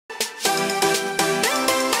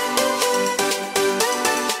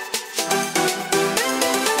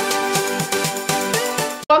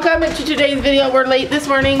welcome to today's video. We're late this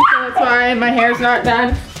morning, so that's why my hair's not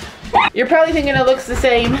done. You're probably thinking it looks the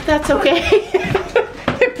same. That's okay.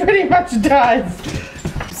 It pretty much does.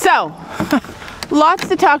 So, lots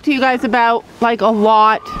to talk to you guys about, like a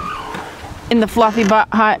lot in the Fluffy Butt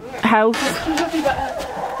Hut house.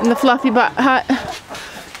 In the Fluffy Butt Hut.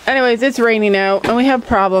 Anyways, it's raining out and we have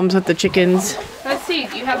problems with the chickens. Let's see,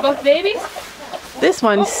 do you have both babies? This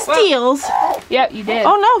one steals. Yep, you did.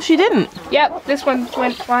 Oh no, she didn't. Yep, this one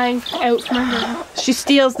went flying out from her. She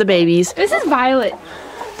steals the babies. This is Violet.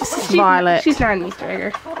 Violet. She's not an Easter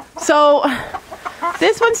egger. So,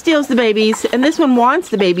 this one steals the babies, and this one wants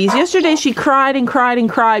the babies. Yesterday, she cried and cried and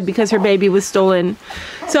cried because her baby was stolen.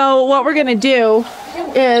 So, what we're gonna do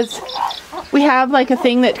is we have like a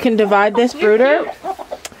thing that can divide this brooder.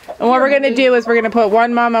 And what we're gonna do is we're gonna put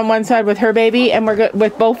one mom on one side with her baby, and we're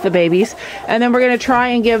with both the babies, and then we're gonna try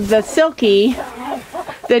and give the Silky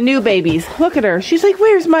the new babies. Look at her. She's like,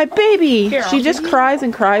 "Where's my baby?" Here, she just cries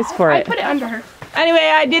and cries for it. I put it under her.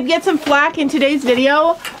 Anyway, I did get some flack in today's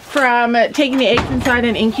video from taking the eggs inside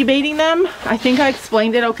and incubating them. I think I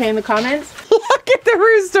explained it okay in the comments. Look at the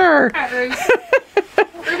rooster.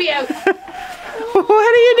 Ruby out. What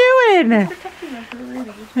are you doing?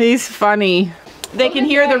 He's funny. They can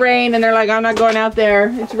hear the rain and they're like, I'm not going out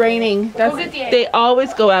there. It's raining. They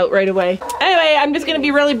always go out right away. Anyway, I'm just going to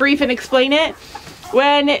be really brief and explain it.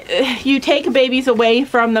 When you take babies away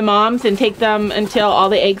from the moms and take them until all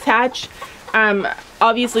the eggs hatch,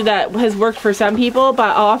 obviously that has worked for some people,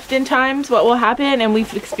 but oftentimes what will happen, and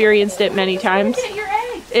we've experienced it many times,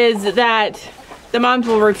 is that the moms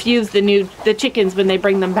will refuse the chickens when they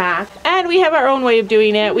bring them back. And we have our own way of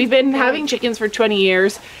doing it. We've been having chickens for 20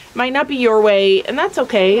 years. Might not be your way, and that's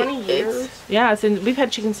okay. 20 years? Yeah, since we've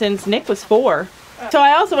had chickens since Nick was 4. So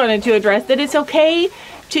I also wanted to address that it's okay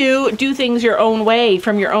to do things your own way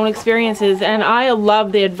from your own experiences, and I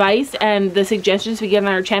love the advice and the suggestions we get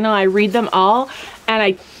on our channel. I read them all, and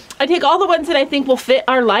I take all the ones that I think will fit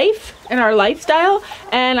our life and our lifestyle,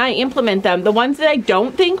 and I implement them. The ones that I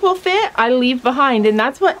don't think will fit, I leave behind, and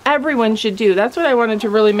that's what everyone should do. That's what I wanted to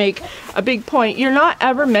really make a big point. You're not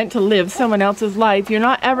ever meant to live someone else's life. You're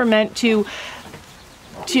not ever meant to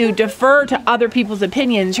defer to other people's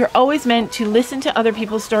opinions. You're always meant to listen to other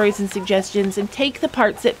people's stories and suggestions and take the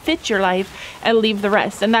parts that fit your life and leave the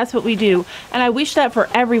rest. And that's what we do. And I wish that for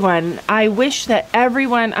everyone. I wish that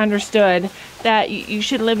everyone understood that you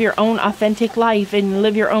should live your own authentic life and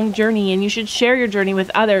live your own journey, and you should share your journey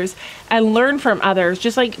with others and learn from others,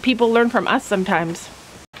 just like people learn from us sometimes.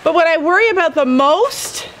 But what I worry about the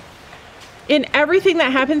most in everything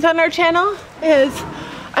that happens on our channel is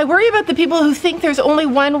I worry about the people who think there's only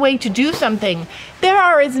one way to do something. There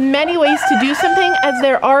are as many ways to do something as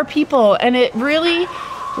there are people, and it really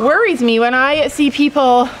worries me when I see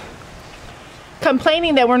people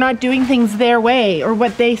complaining that we're not doing things their way or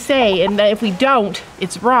what they say, and that if we don't,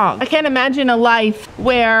 it's wrong. I can't imagine a life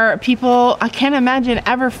where I can't imagine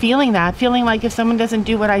ever feeling that, feeling like if someone doesn't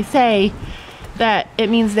do what I say, that it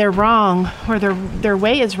means they're wrong or their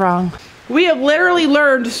way is wrong. We have literally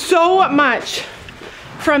learned so much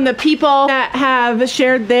from the people that have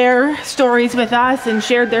shared their stories with us and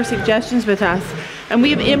shared their suggestions with us. And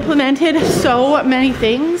we've implemented so many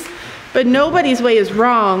things, but nobody's way is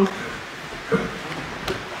wrong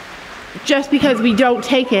just because we don't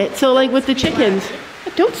take it. So like with the chickens,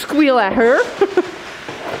 don't squeal at her.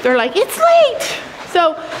 They're like, it's late.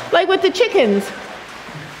 So like with the chickens,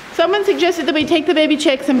 someone suggested that we take the baby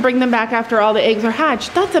chicks and bring them back after all the eggs are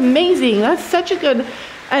hatched. That's amazing. That's such a good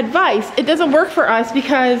advice. It doesn't work for us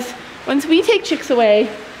because once we take chicks away,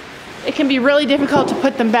 it can be really difficult to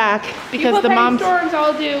put them back because the moms. Storms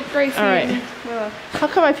all do, Gracie. All right. How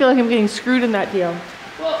come I feel like I'm getting screwed in that deal?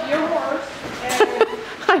 Well, your horse.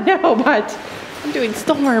 I know, but I'm doing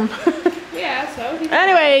storm. Yeah, so.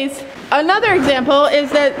 Anyways, another example is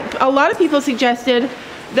that a lot of people suggested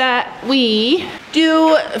that we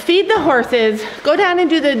feed the horses, go down and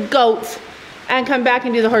do the goats, and come back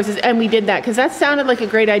and do the horses, and we did that because that sounded like a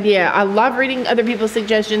great idea. I love reading other people's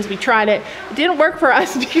suggestions. We tried it. It didn't work for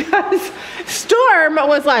us because Storm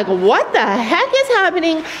was like, what the heck is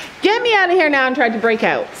happening? Get me out of here now, and tried to break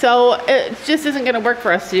out. So it just isn't gonna work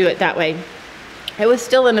for us to do it that way. It was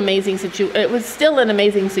still an amazing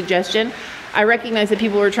suggestion. I recognize that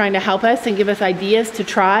people were trying to help us and give us ideas to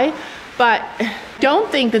try, but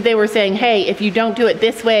don't think that they were saying, hey, if you don't do it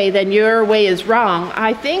this way, then your way is wrong.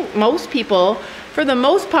 I think most people, for the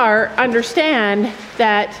most part, understand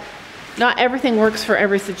that not everything works for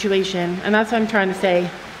every situation. And that's what I'm trying to say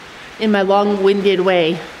in my long-winded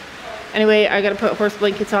way. Anyway, I gotta put horse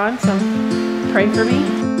blankets on, so pray for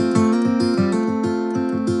me.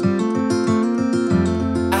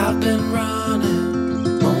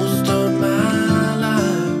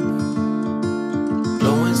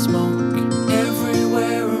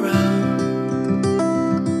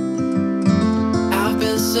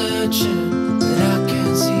 attention that I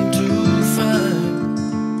can't seem to find.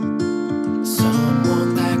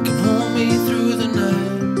 Someone that can hold me through the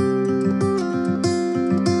night.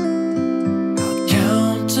 I'll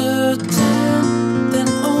count to 10, then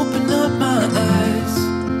open up my eyes.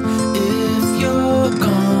 If you're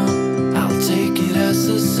gone, I'll take it as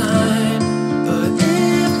a sign. But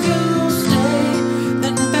if you stay,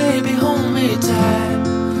 then baby hold me tight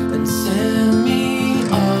and send me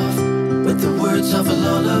off with the words of a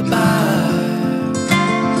lullaby.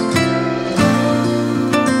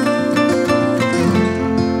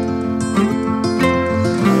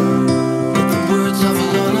 With the words of a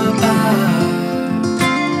lullaby.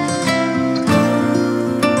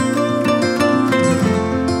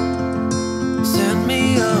 Send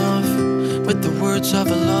me off with the words of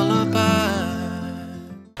a lullaby.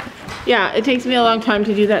 Yeah, it takes me a long time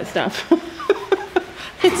to do that stuff.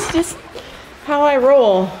 It's just how I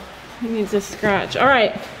roll. He needs a scratch. All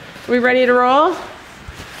right, are we ready to roll?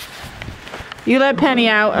 You let Penny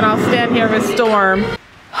out and I'll stand here with Storm.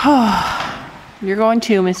 You're going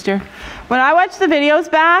too, mister. When I watch the videos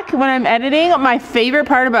back, when I'm editing, my favorite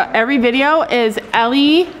part about every video is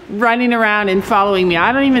Ellie running around and following me.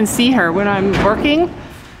 I don't even see her when I'm working.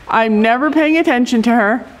 I'm never paying attention to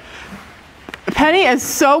her. Penny is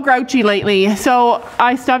so grouchy lately, so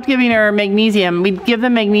I stopped giving her magnesium. We give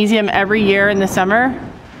them magnesium every year in the summer.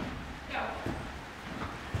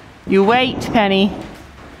 You wait, Penny.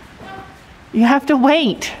 You have to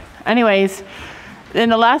wait. Anyways, in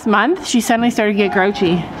the last month, she suddenly started to get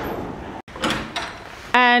grouchy.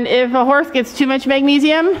 And if a horse gets too much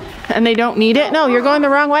magnesium and they don't need it, no, you're going the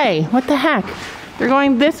wrong way. What the heck? You're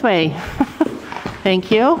going this way. Thank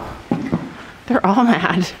you. They're all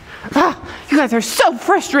mad. Ah, you guys are so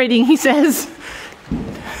frustrating, he says.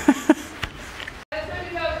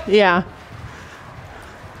 Yeah.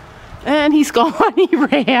 And he's gone, he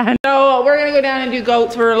ran. So we're gonna go down and do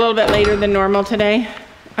goats. We're a little bit later than normal today.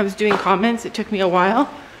 I was doing comments, it took me a while.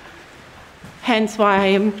 Hence why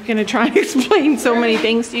I'm gonna try and explain so many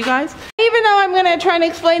things to you guys. Even though I'm gonna try and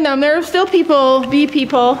explain them, there are still people,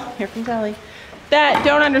 people, here comes Ellie, that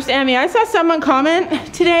don't understand me. I saw someone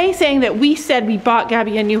comment today saying that we said we bought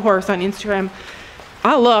Gabby a new horse on Instagram.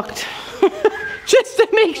 I looked just to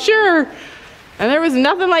make sure, and there was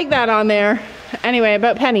nothing like that on there. Anyway,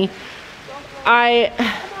 about Penny, I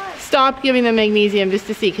stopped giving them magnesium just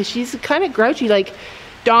to see, because she's kind of grouchy, like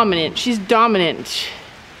dominant. She's dominant,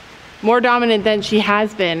 more dominant than she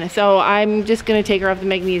has been. So I'm just gonna take her off the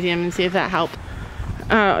magnesium and see if that helped.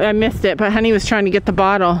 I missed it, but Honey was trying to get the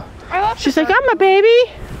bottle. She's like, I'm a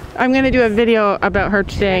baby. I'm gonna do a video about her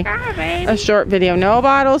today. A short video. No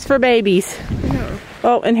bottles for babies. No.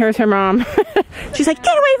 Oh, and here's her mom. She's like,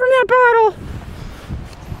 get away from that bottle.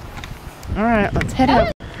 All right, let's head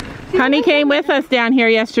out. Honey came with us down here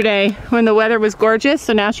yesterday when the weather was gorgeous,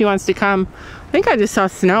 so now she wants to come. I think I just saw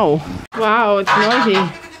snow. Wow, it's noisy.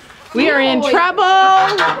 We are in trouble.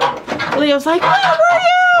 Leo's like, where were you?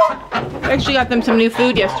 I actually got them some new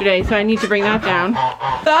food yesterday, so I need to bring that down.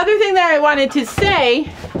 The other thing that I wanted to say,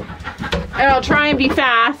 and I'll try and be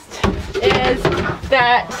fast, is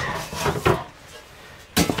that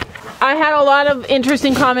I had a lot of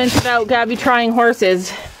interesting comments about Gabby trying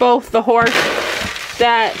horses. Both the horse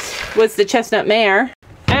that was the chestnut mare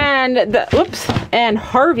and and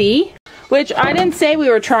Harvey, which I didn't say we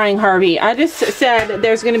were trying Harvey. I just said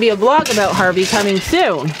there's going to be a vlog about Harvey coming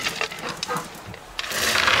soon.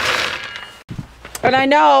 And I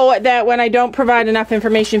know that when I don't provide enough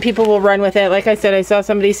information, people will run with it. Like I said, I saw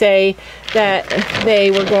somebody say that they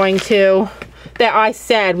were going to, that I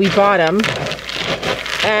said we bought him.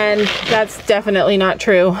 And that's definitely not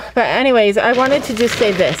true. But anyways, I wanted to just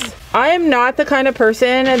say this. I am not the kind of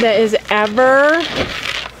person that is ever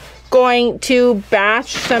going to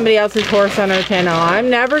bash somebody else's horse on our channel. I'm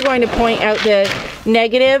never going to point out the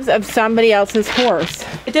negatives of somebody else's horse.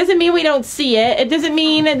 It doesn't mean we don't see it. It doesn't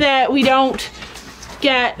mean that we don't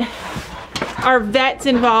get our vets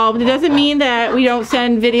involved. It doesn't mean that we don't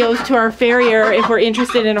send videos to our farrier if we're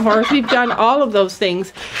interested in a horse. We've done all of those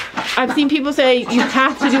things. I've seen people say you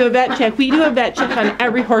have to do a vet check. We do a vet check on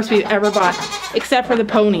every horse we've ever bought, except for the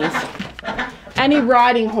ponies. Any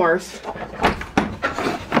riding horse.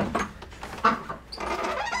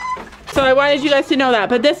 So I wanted you guys to know that.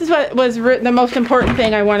 But this is what was the most important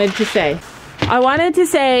thing I wanted to say. I wanted to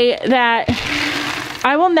say that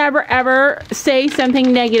I will never ever say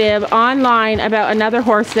something negative online about another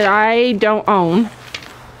horse that I don't own.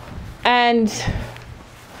 And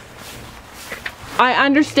I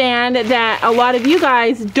understand that a lot of you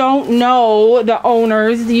guys don't know the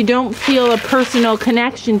owners. You don't feel a personal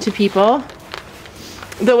connection to people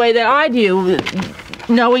the way that I do.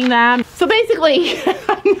 knowing them. So basically,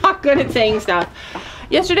 I'm not good at saying stuff.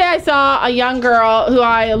 Yesterday I saw a young girl who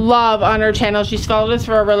I love on her channel. She's followed us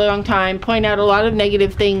for a really long time, point out a lot of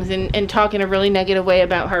negative things and talk in a really negative way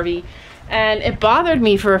about Harvey. And it bothered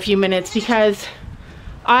me for a few minutes because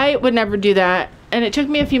I would never do that. And it took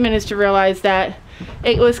me a few minutes to realize that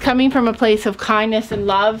it was coming from a place of kindness and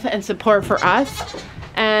love and support for us,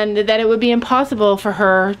 and that it would be impossible for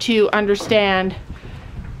her to understand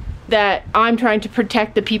that I'm trying to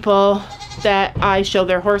protect the people that I show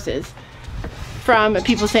their horses from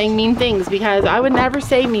people saying mean things, because I would never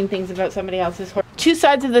say mean things about somebody else's horse. Two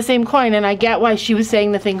sides of the same coin, and I get why she was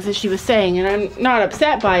saying the things that she was saying, and I'm not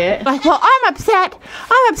upset by it. Like, well, I'm upset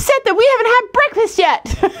that we haven't had breakfast yet.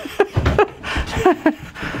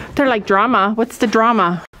 They're like, drama? What's the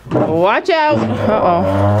drama? Watch out.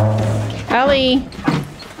 Uh-oh. Ellie.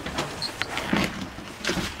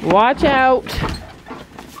 Watch out.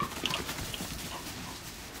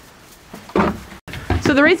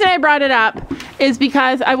 So the reason I brought it up is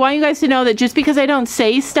because I want you guys to know that just because I don't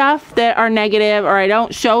say stuff that are negative, or I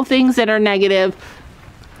don't show things that are negative,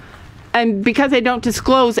 and because I don't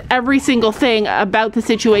disclose every single thing about the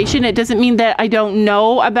situation, it doesn't mean that I don't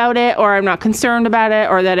know about it, or I'm not concerned about it,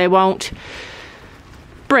 or that I won't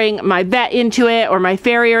bring my vet into it or my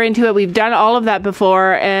farrier into it. We've done all of that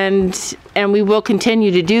before, and we will continue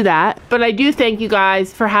to do that. But I do thank you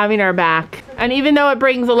guys for having our back. And even though it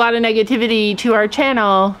brings a lot of negativity to our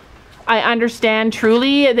channel, I understand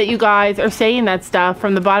truly that you guys are saying that stuff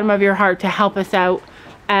from the bottom of your heart to help us out,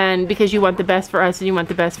 and because you want the best for us and you want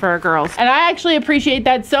the best for our girls. And I actually appreciate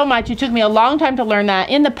that so much. It took me a long time to learn that.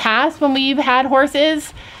 In the past, when we've had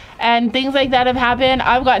horses and things like that have happened,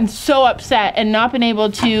 I've gotten so upset and not been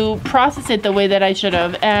able to process it the way that I should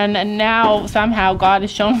have. And now somehow God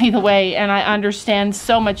has shown me the way, and I understand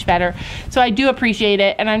so much better. So I do appreciate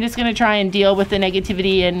it, and I'm just gonna try and deal with the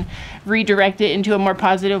negativity and redirect it into a more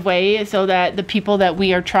positive way, so that the people that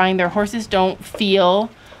we are trying their horses don't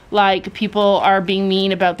feel like people are being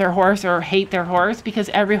mean about their horse or hate their horse, because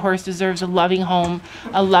every horse deserves a loving home,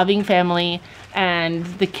 a loving family, and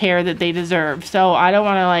the care that they deserve. So I don't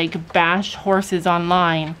want to like bash horses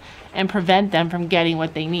online and prevent them from getting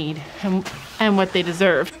what they need and what they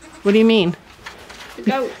deserve. What do you mean? The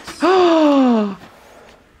goats. Oh,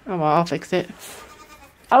 well, I'll fix it.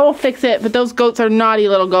 I will fix it, but those goats are naughty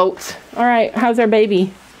little goats. All right, how's our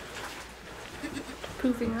baby?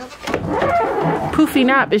 Poofing up. Poofing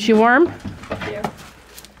up. Is she warm? Yeah.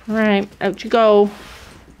 All right, out you go.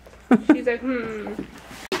 She's like,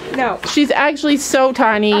 No. She's actually so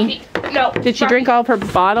tiny. Puppy. No. Did she drink all of her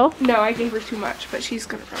bottle? No, I gave her too much, but she's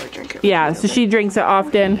gonna probably drink it. Yeah, so she drinks it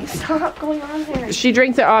often. Stop going on there. She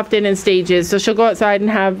drinks it often in stages, so she'll go outside and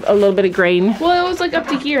have a little bit of grain. Well, it was like up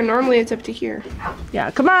to here. Normally it's up to here. Yeah,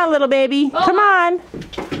 come on, little baby. Oh. Come on.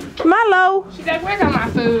 Come on, Lo. She's like, where's all my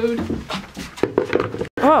food?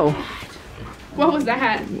 Oh, What was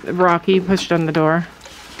that? Rocky pushed on the door.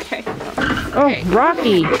 Okay. Oh, Okay.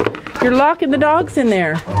 Rocky, you're locking the dogs in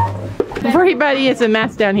there. Everybody is a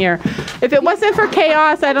mess down here. If it wasn't for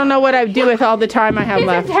chaos, I don't know what I'd do with all the time I have His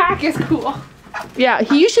left. attack is cool. Yeah,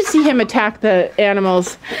 you should see him attack the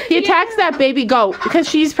animals. He attacks that baby goat because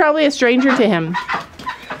she's probably a stranger to him.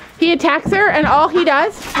 He attacks her, and all he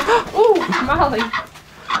does, Ooh, Molly.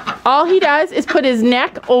 all he does is put his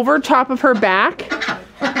neck over top of her back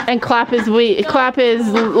and clap his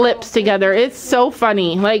lips together. It's so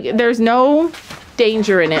funny. Like, there's no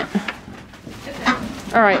danger in it.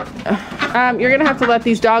 All right, you're gonna have to let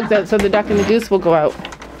these dogs out so the duck and the goose will go out.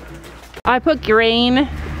 I put grain,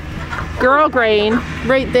 girl grain,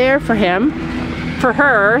 right there for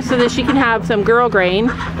her, so that she can have some girl grain.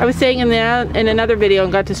 I was saying in another video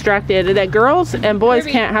and got distracted that girls and boys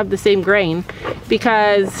can't have the same grain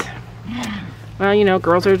because, well, you know,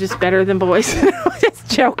 girls are just better than boys.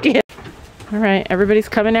 Just joking. All right, everybody's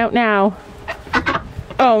coming out now.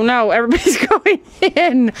 Oh no, everybody's going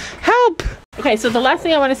in. Help! Okay, so the last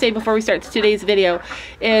thing I want to say before we start today's video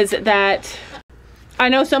is that I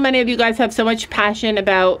know so many of you guys have so much passion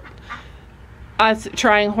about us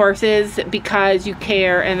trying horses because you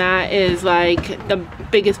care, and that is like the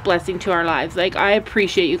biggest blessing to our lives. Like, I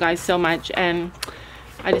appreciate you guys so much, and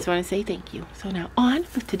I just want to say thank you. So now on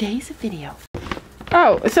with today's video.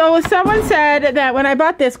 Oh, so someone said that when I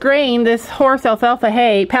bought this grain, this horse alfalfa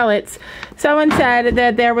hay pellets, someone said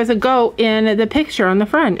that there was a goat in the picture on the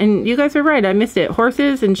front. And you guys are right, I missed it.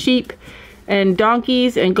 Horses and sheep and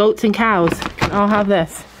donkeys and goats and cows all have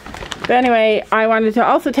this. But anyway, I wanted to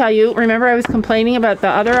also tell you, remember I was complaining about the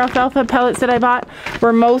other alfalfa pellets that I bought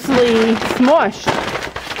were mostly smushed.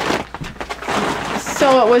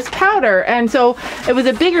 So it was powder, and so it was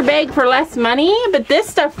a bigger bag for less money, but this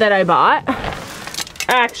stuff that I bought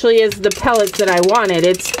actually is the pellets that I wanted.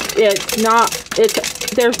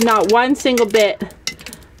 There's not one single bit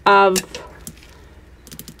of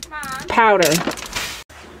powder.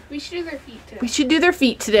 We should do their feet today. We should do their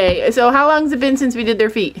feet today. So how long has it been since we did their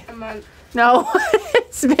feet? A month. No,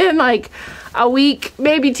 it's been like a week,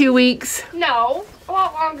 maybe 2 weeks. No, a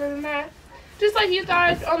lot longer than that. Just like you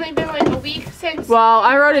thought it's only been like a week since. Well,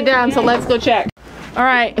 I wrote it down, so let's go check. All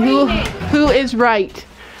right, who is right?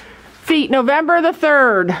 Feet, November the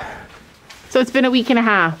 3rd. So it's been a week and a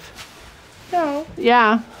half. No.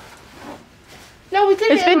 Yeah. No, we did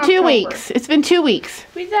it in It's been 2 October. weeks. It's been 2 weeks.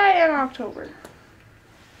 We did it in October.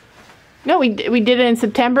 No, we did it in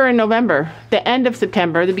September and November. The end of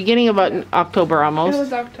September, the beginning of October almost. It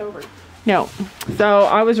was October. No. So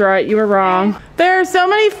I was right, you were wrong. There are so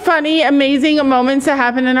many funny, amazing moments that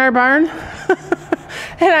happen in our barn.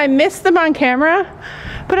 And I miss them on camera.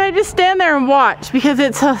 But I just stand there and watch because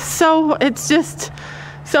it's just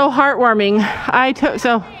so heartwarming. I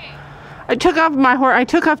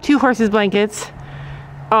took off 2 horses' blankets.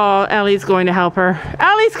 Oh, Ellie's going to help her.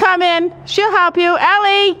 Ellie's coming. She'll help you.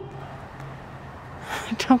 Ellie!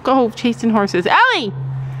 Don't go chasing horses. Ellie!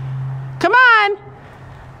 Come on!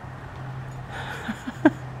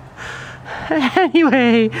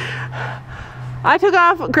 Anyway, I took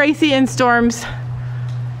off Gracie and Storm's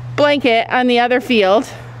blanket on the other field.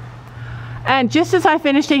 And just as I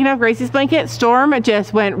finished taking off Gracie's blanket, Storm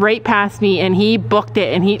just went right past me and he booked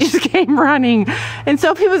it and he just came running. And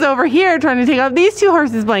Sophie was over here trying to take off these 2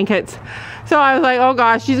 horses' blankets. So I was like, oh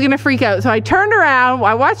gosh, she's gonna freak out. So I turned around,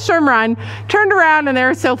 I watched Storm run, turned around, and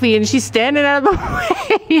there's Sophie, and she's standing out of the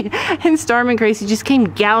way. And Storm and Gracie just came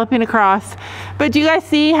galloping across. But do you guys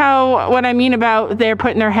see what I mean about they're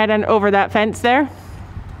putting their head over that fence there?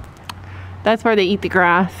 That's where they eat the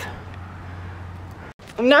grass.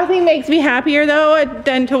 Nothing makes me happier though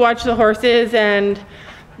than to watch the horses and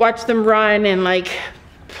watch them run and like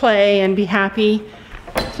play and be happy.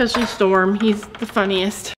 Especially Storm, he's the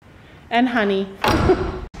funniest. And Honey.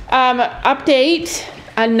 Update,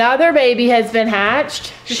 another baby has been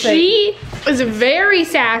hatched. She was very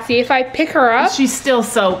sassy. If I pick her up, She's still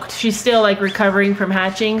soaked. She's still like recovering from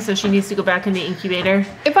hatching, so she needs to go back in the incubator.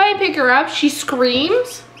 if I pick her up, she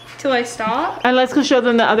screams till I stop. And let's go show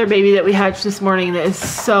them the other baby that we hatched this morning that is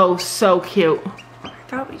so cute. I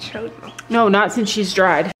thought we showed them. No, not since she's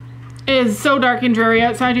dried. It is so dark and dreary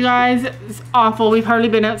outside, you guys. It's awful. We've hardly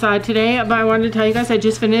been outside today, but I wanted to tell you guys I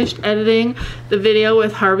just finished editing the video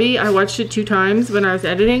with Harvey. I watched it 2 times when I was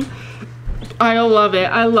editing. I love it.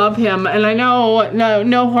 I love him. And I know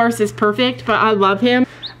no horse is perfect, but I love him.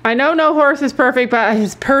 I know no horse is perfect, but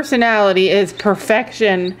his personality is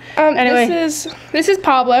perfection. Anyway, this is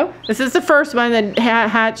Pablo. this is the first one that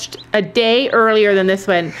hatched a day earlier than this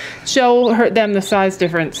one. Show them the size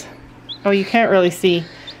difference. Oh, you can't really see.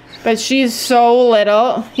 But she's so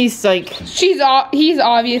little. He's like... He's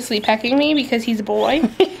obviously pecking me because he's a boy.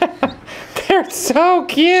 They're so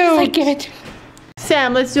cute. Like, give it to me.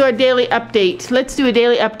 Sam, let's do our daily update. Let's do a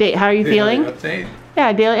daily update. How are you feeling? Update?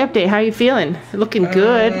 Yeah, daily update. How are you feeling? Looking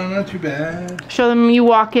good. Not too bad. Show them you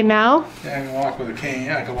walking now. Yeah, I can walk with a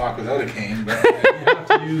cane. I can walk without a cane, but you have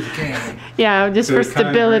to use a cane. Yeah, just So for it kind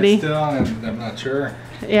of stability. hurts still, and I'm not sure.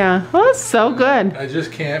 Yeah, well, it's so good. I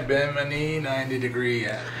just can't bend my knee 90 degree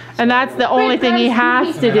yet. And that's the only thing he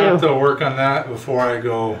has to I have do. to work on that before I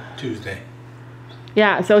go Tuesday.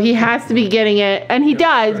 Yeah, so he has to be getting it, and he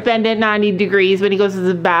does right. bend it 90 degrees when he goes to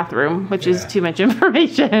the bathroom, which is too much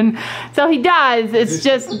information. So he does, it's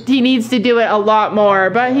just he needs to do it a lot more,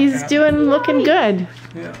 but he's looking good.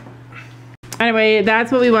 Yeah. Anyway,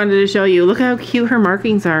 that's what we wanted to show you. Look how cute her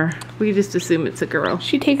markings are. We just assume it's a girl.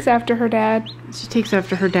 She takes after her dad She takes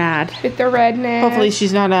after her dad. with the red nose. Hopefully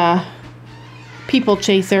she's not a people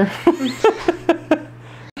chaser.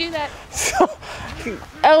 Do that. So,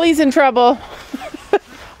 Ellie's in trouble.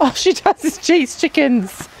 All she does is chase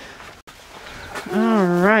chickens. All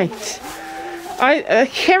right. I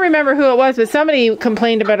can't remember who it was, but somebody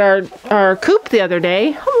complained about our coop the other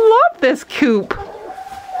day. I love this coop.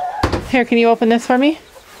 Here, can you open this for me?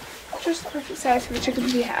 Just the perfect size for the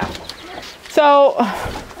chickens we have. So,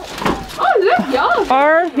 Oh, that's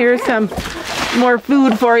yum. here's some more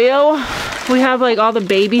food for you. We have like all the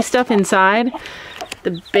baby stuff inside.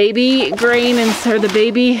 The baby grain or the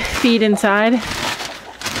baby feed inside.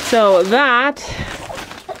 So that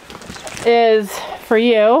is for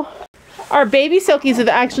you. Our baby silkies have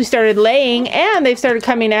actually started laying and they've started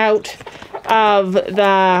coming out of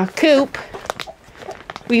the coop.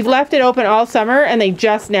 We've left it open all summer and they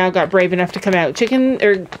just now got brave enough to come out.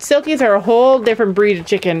 Silkies are a whole different breed of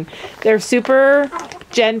chicken. They're super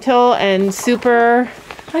gentle and super...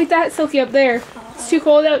 Like that Silky up there. It's too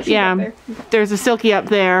cold out. She's up there. There's a Silky up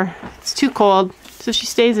there. It's too cold, so she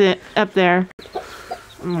stays up there.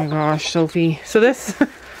 Oh my gosh, Sophie. So this...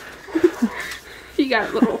 You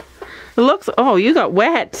got little... It looks... Oh, you got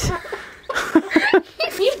wet.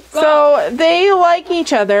 So they like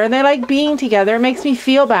each other and they like being together. It makes me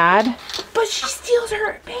feel bad. But she steals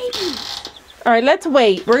her baby. All right, let's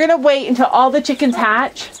wait. We're gonna wait until all the chickens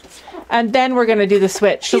hatch, and then we're gonna do the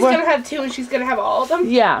switch. She's gonna have 2, and she's gonna have all of them.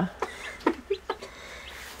 Yeah.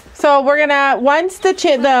 So we're gonna once the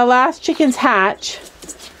last chickens hatch,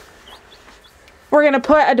 we're gonna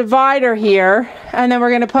put a divider here, and then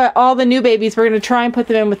we're gonna put all the new babies. We're gonna try and put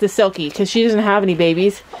them in with the Silky because she doesn't have any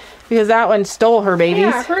babies. Because that one stole her babies.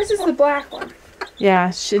 Yeah, hers is the black one. Yeah,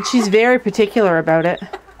 she's very particular about it.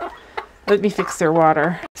 Let me fix their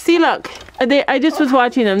water. See, look. I just was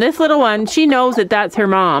watching them. This little one, she knows that that's her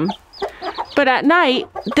mom. But at night,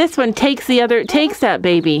 this one takes that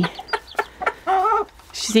baby.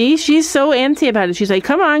 See, she's so antsy about it. She's like,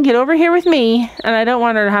 come on, get over here with me. And I don't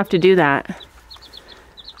want her to have to do that.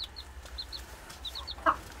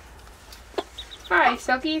 Hi,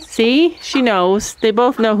 Silkies. See? She knows. They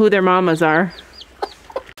both know who their mamas are.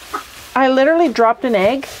 I literally dropped an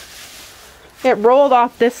egg. It rolled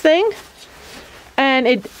off this thing.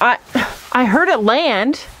 And I heard it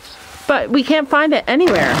land, but we can't find it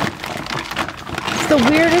anywhere. It's the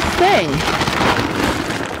weirdest thing.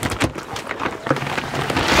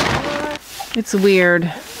 It's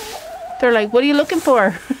weird. They're like, what are you looking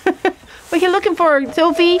for? What are you looking for,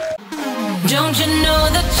 Sophie? Don't you know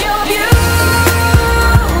that